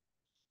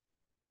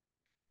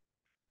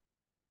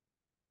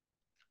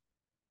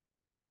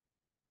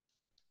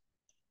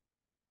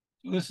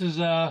 So this is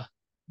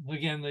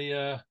again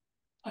the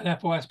an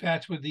FOS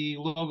patch with the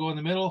logo in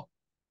the middle,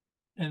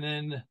 and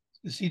then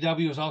the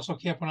CW is also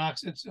Camp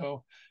Winoxet.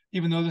 So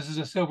even though this is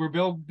a Silver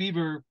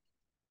Beaver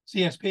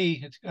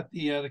CSP, it's got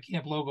the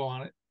camp logo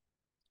on it.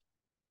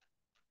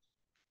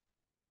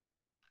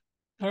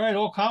 All right,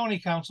 Old Colony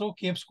Council,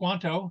 Camp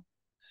Squanto.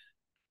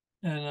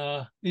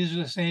 And these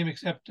are the same,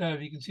 except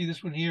if you can see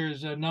this one here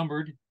is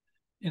numbered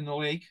in the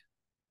lake.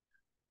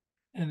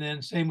 And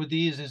then same with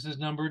these, this is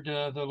numbered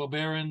the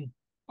LeBaron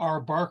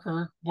R.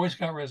 Barker Boy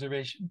Scout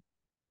Reservation.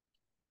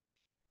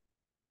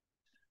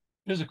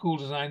 This is a cool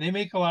design. They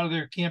make a lot of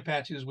their camp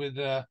patches with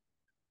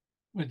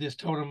this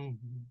totem,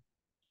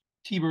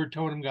 T-Bird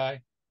totem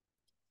guy.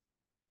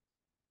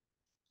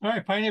 All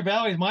right, Pioneer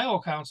Valley is my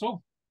old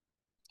council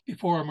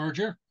before a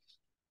merger.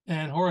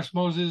 And Horace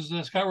Moses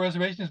Scout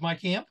Reservation is my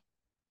camp.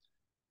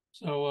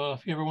 So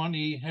if you ever want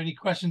any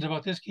questions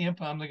about this camp,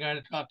 I'm the guy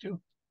to talk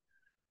to.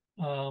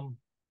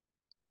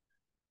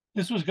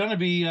 This was going to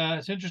be,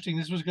 it's interesting,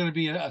 this was going to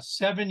be a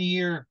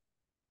 7-year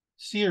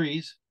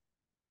series.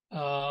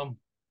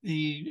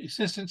 The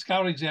assistant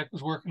scout exec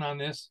was working on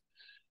this.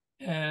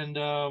 And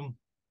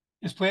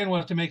his plan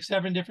was to make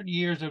 7 different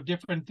years of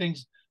different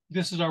things.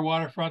 This is our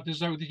waterfront.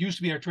 This used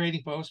to be our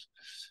trading post.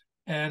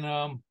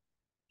 And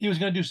he was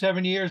going to do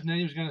 7 years, and then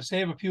he was going to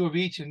save a few of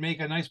each and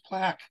make a nice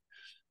plaque,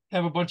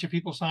 have a bunch of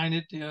people sign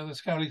it, the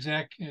scout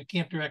exec,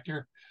 camp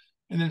director,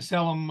 and then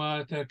sell them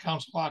at the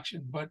council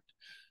auction. But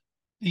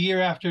the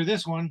year after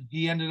this one,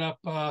 he ended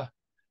up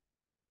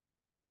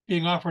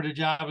being offered a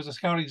job as a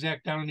scout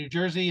exec down in New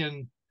Jersey,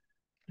 and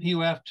he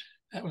left.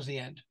 That was the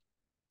end.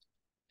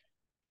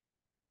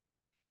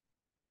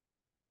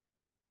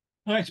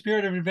 All right,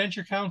 Spirit of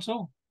Adventure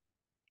Council.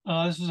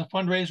 This is a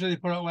fundraiser they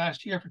put out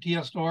last year for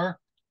TL Store.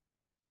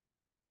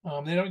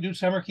 They don't do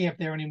summer camp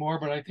there anymore,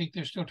 but I think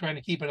they're still trying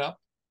to keep it up.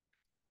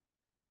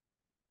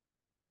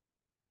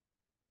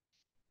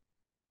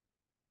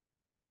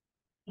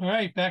 All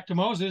right, back to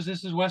Moses.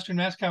 This is Western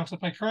Mass Council,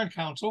 my current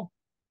council.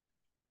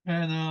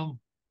 And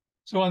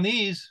so on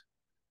these,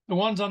 the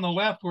ones on the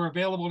left were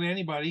available to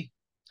anybody.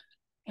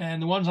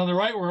 And the ones on the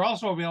right were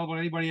also available to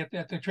anybody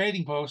at the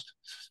trading post.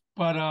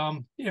 But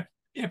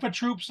if a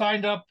troop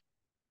signed up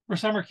for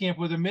summer camp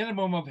with a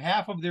minimum of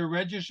half of their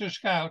registered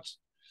scouts,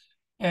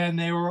 and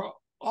they were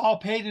all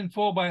paid in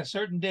full by a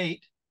certain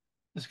date,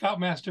 the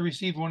scoutmaster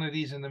received one of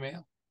these in the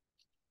mail.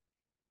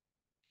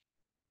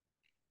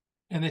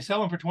 And they sell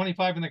them for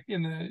 25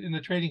 in the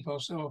trading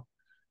post. So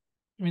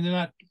I mean,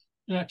 they're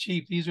not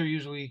cheap. These are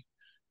usually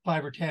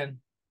 5 or 10.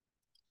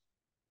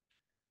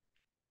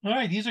 All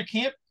right, these are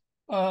camp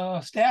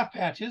staff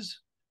patches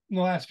in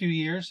the last few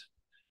years.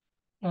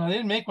 They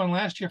didn't make one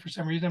last year for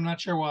some reason. I'm not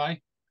sure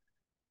why.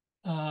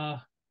 I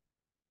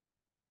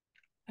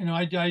I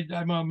know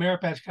I'm a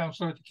merit badge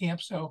counselor at the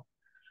camp, so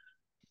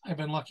I've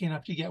been lucky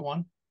enough to get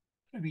one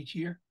of each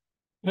year.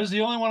 This is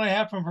the only one I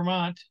have from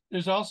Vermont.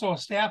 There's also a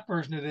staff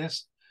version of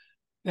this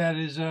that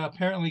is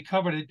apparently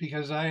coveted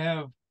because I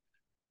have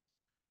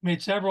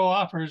made several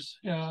offers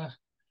in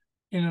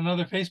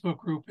another Facebook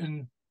group,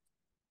 and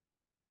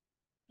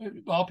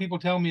all people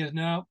tell me is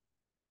no,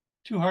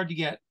 too hard to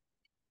get.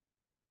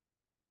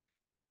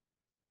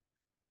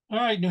 All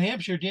right, New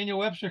Hampshire, Daniel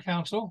Webster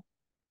Council.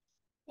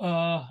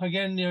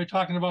 Again,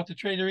 talking about the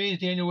traderies,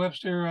 Daniel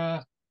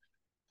Webster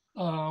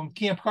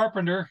Camp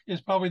Carpenter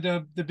is probably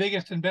the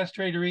biggest and best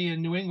tradery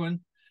in New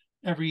England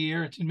every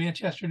year. It's in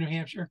Manchester, New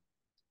Hampshire.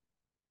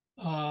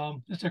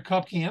 It's a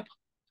cub camp,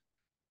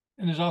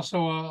 and there's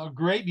also a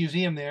great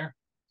museum there.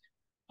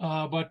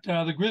 But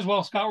the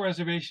Griswold Scout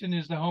Reservation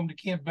is the home to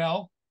Camp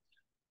Bell,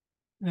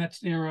 and that's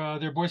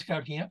their Boy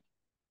Scout camp.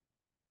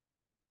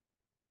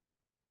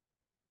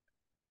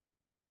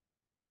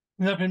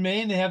 And up in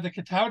Maine, they have the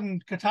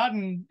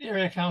Katahdin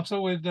Area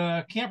Council with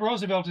Camp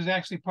Roosevelt is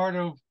actually part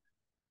of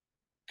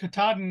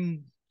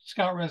Katahdin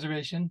Scout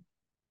Reservation,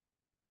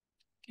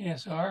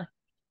 KSR,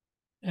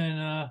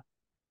 and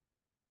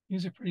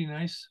these are pretty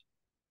nice.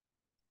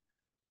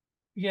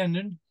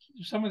 Again,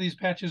 some of these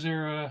patches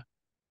are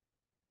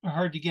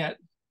hard to get.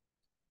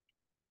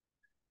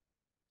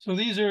 So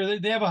they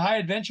have a high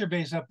adventure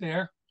base up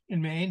there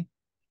in Maine,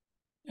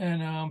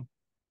 and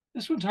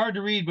this one's hard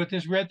to read, but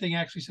this red thing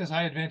actually says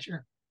high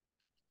adventure.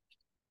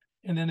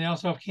 And then they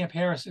also have Camp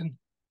Harrison,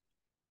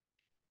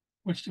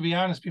 which, to be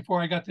honest,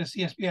 before I got this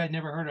CSP, I'd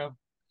never heard of.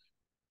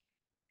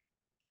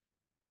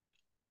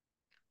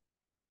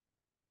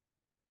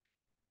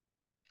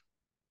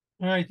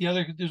 All right,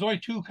 there's only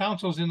 2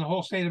 councils in the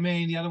whole state of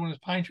Maine. The other one is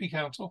Pine Tree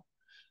Council,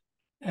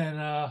 and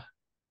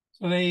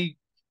so they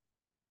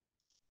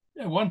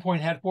at one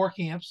point had 4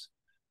 camps.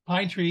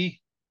 Pine Tree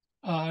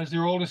is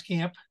their oldest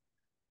camp.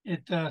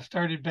 It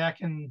started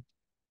back in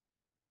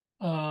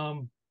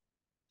the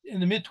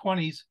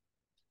mid-20s,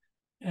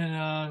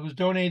 and it was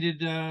donated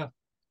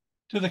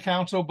to the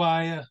council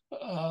by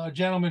a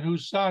gentleman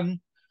whose son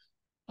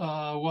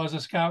was a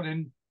scout,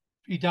 and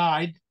he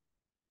died.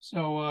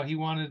 So he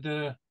wanted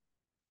the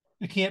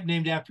camp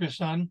named after his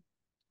son.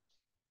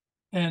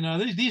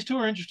 And these 2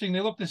 are interesting. They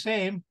look the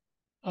same.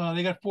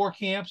 They got 4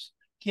 camps: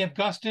 Camp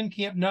Guston,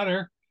 Camp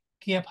Nutter,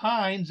 Camp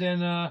Hines,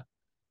 and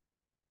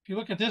if you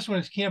look at this one,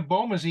 it's Camp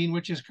Bomazine,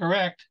 which is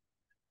correct.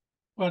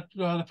 But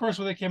the first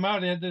one that came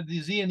out had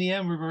the Z and the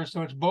M reversed,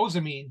 so it's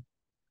Bozamine.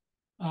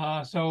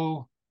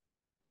 So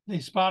they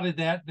spotted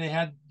that. They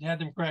had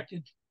them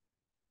corrected.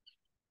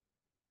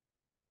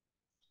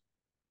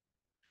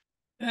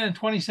 And in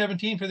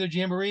 2017, for their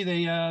jamboree,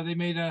 they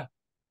made a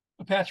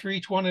patch for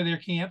each one of their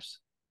camps.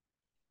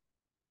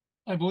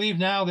 I believe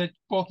now that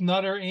both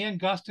Nutter and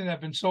Guston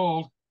have been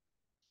sold,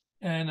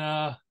 and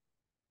I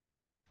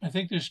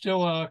think there's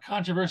still a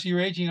controversy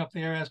raging up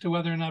there as to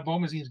whether or not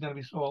Bomazine is going to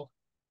be sold.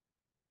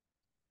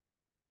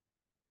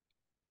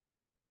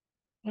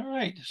 All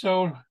right,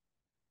 so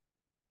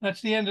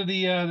that's the end of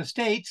the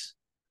states.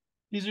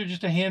 These are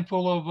just a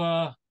handful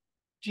of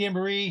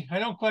jamboree. I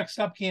don't collect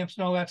sub camps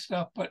and all that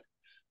stuff, but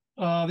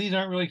these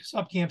aren't really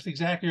sub camps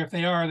exactly. Or if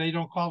they are, they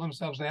don't call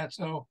themselves that.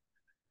 So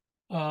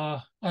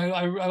I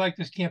like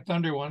this Camp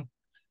Thunder one,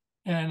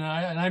 and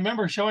I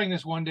remember showing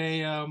this one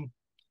day,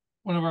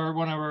 one of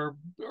our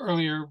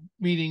earlier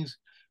meetings.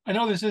 I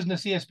know this isn't a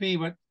CSP,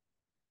 but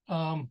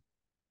I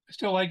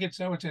still like it,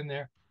 so it's in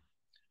there.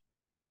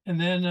 And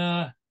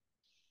then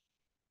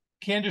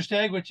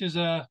Kandersteg, which is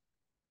in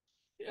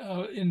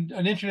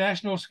an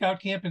international scout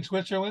camp in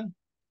Switzerland.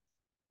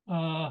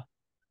 And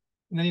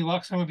then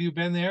Luck, some of you have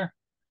been there.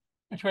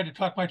 I tried to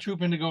talk my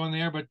troop into going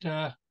there, but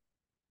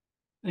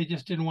they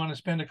just didn't want to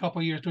spend a couple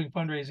of years doing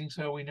fundraising,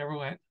 so we never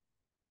went.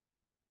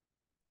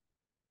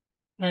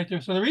 All right, there.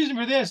 So the reason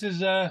for this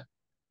is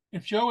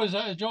if Joe is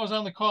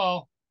on the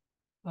call,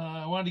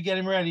 I wanted to get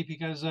him ready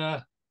because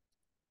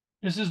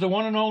this is the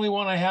one and only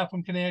one I have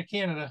from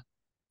Canada.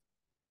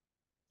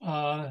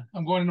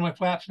 I'm going into my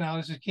flaps now.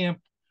 This is Camp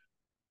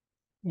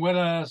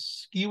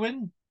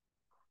Wetaskiwin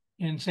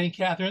in St.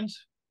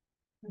 Catharines.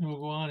 And we'll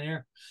go on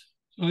here.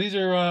 So these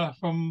are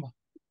from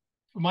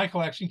my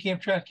collection,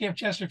 Camp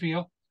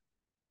Chesterfield.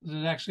 This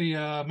is actually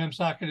Mem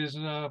Socket is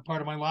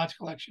part of my lodge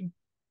collection.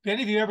 If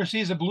any of you ever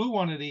sees a blue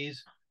one of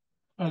these,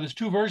 there's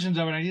 2 versions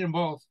of it. I need them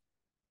both.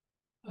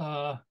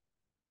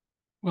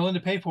 Willing to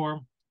pay for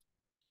them.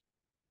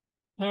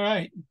 All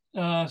right.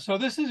 So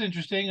this is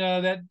interesting.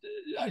 That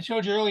I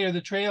showed you earlier,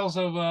 the trails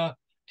of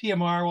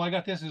TMR. Well, I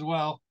got this as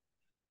well.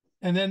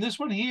 And then this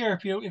one here,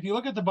 if you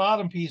look at the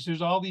bottom piece,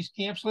 there's all these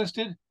camps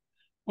listed.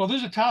 Well,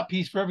 there's a top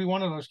piece for every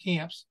one of those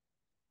camps.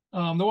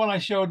 The one I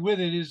showed with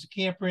it is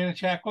Camp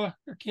Ranachaqua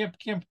or Camp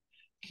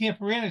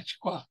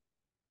Ranachqua.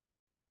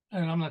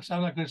 And I'm not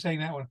good at saying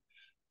that one.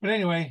 But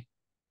anyway,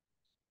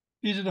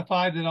 these are the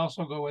 5 that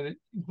also go with it,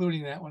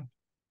 including that one.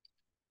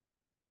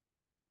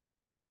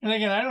 And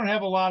again, I don't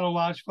have a lot of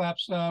lodge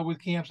flaps with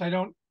camps. I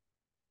don't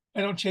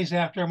chase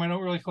after them. I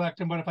don't really collect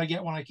them, but if I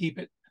get one, I keep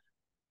it.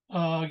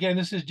 Again,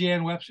 this is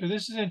Jan Webster.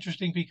 This is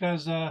interesting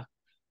because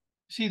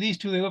see these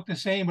two, they look the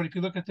same, but if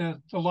you look at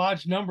the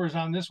lodge numbers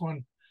on this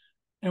one,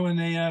 and when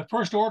they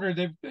first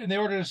ordered, they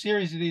ordered a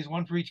series of these,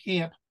 one for each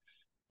camp,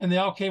 and they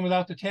all came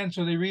without the 10,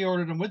 so they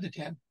reordered them with the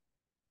 10.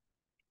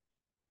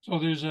 So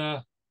there's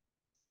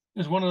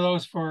one of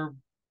those for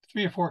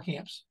 3 or 4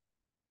 camps.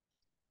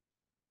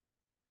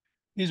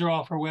 These are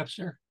all for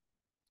Webster.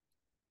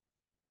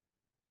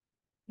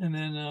 And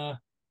then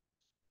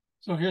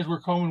so here's where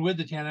Coleman with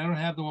the 10. I don't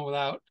have the one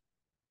without.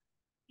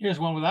 Here's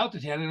one without the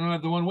 10. I don't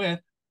have the one with.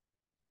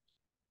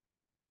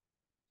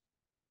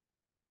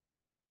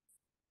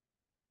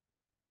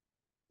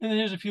 And then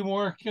here's a few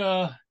more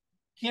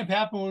Camp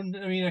Half Moon,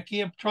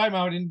 Camp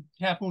Trimount in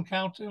Half Moon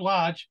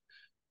Lodge,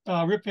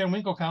 Rip Van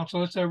Winkle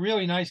Council. It's a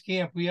really nice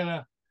camp. We had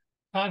a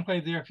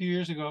conclave there a few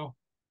years ago.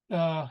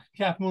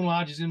 Half Moon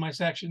Lodge is in my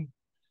section,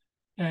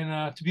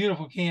 and it's a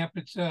beautiful camp.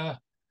 It's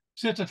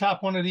sits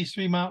atop one of these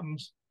 3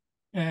 mountains,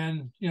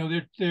 and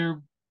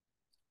their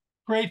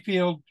parade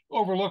field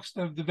overlooks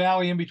the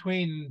valley in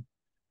between. And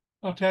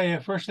I'll tell you,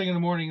 first thing in the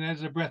morning, that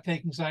is a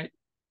breathtaking sight.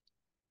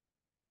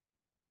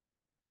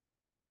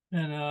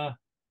 And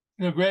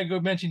Greg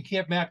mentioned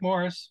Camp Mac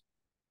Morris.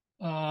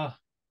 I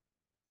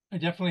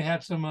definitely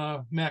had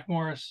some Mac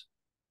Morris.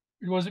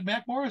 Was it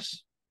Mac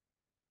Morris?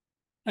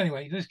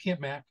 Anyway, this is Camp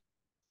Mac.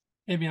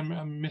 Maybe I'm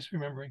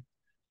misremembering.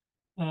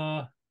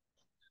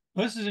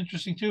 This is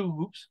interesting too.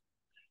 Oops.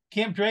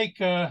 Camp Drake.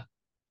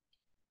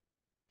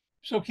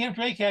 So Camp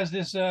Drake has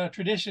this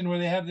tradition where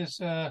they have this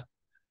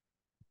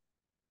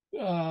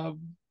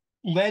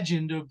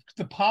legend of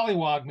the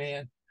Pollywog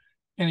Man.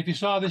 And if you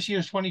saw this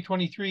year's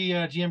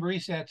 2023 Jamboree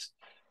sets,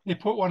 they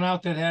put one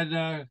out that had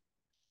the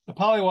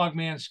Pollywog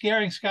Man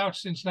scaring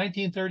scouts since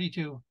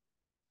 1932.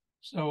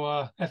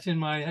 So that's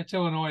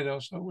Illinois though,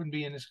 so it wouldn't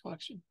be in this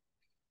collection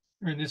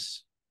or in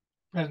this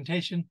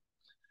presentation.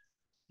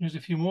 Here's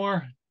a few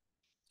more.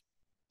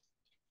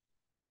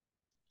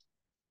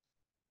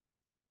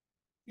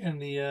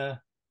 And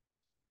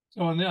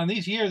so on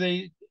these here,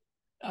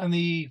 on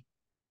the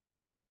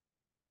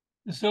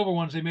silver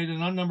ones, they made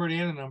an unnumbered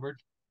and a numbered.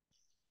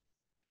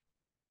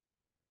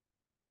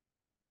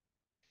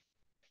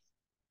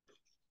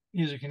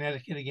 These are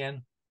Connecticut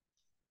again.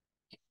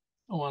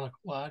 Owanaka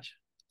Lodge.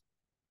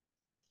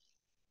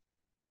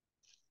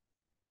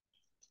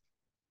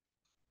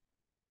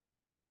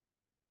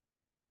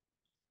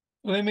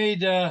 So they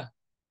made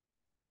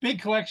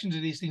big collections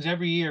of these things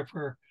every year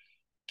for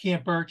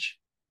Camp Birch.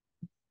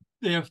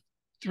 They have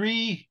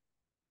 3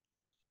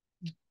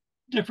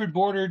 different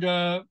bordered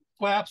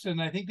flaps,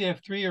 and I think they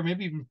have 3 or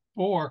maybe even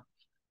 4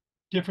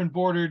 different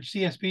bordered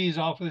CSPs,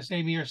 all for the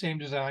same year, same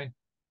design.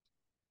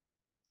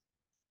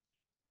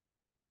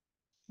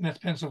 And that's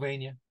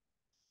Pennsylvania.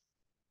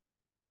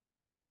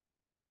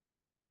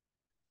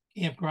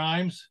 Camp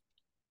Grimes.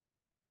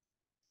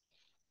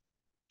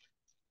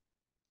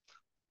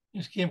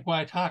 There's Camp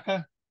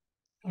Guayataca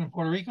in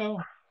Puerto Rico.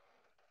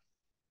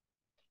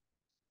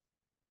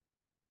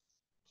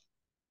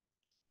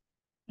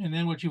 And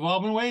then what you've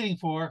all been waiting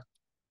for,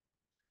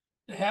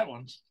 the hat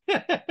ones.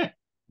 I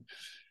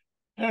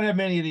don't have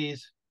many of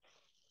these.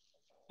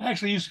 I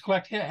actually used to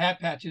collect hat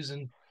patches,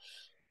 and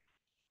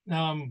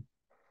now I'm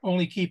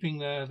only keeping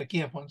the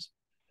camp ones.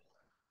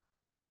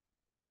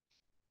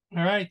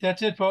 All right,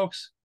 that's it,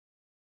 folks.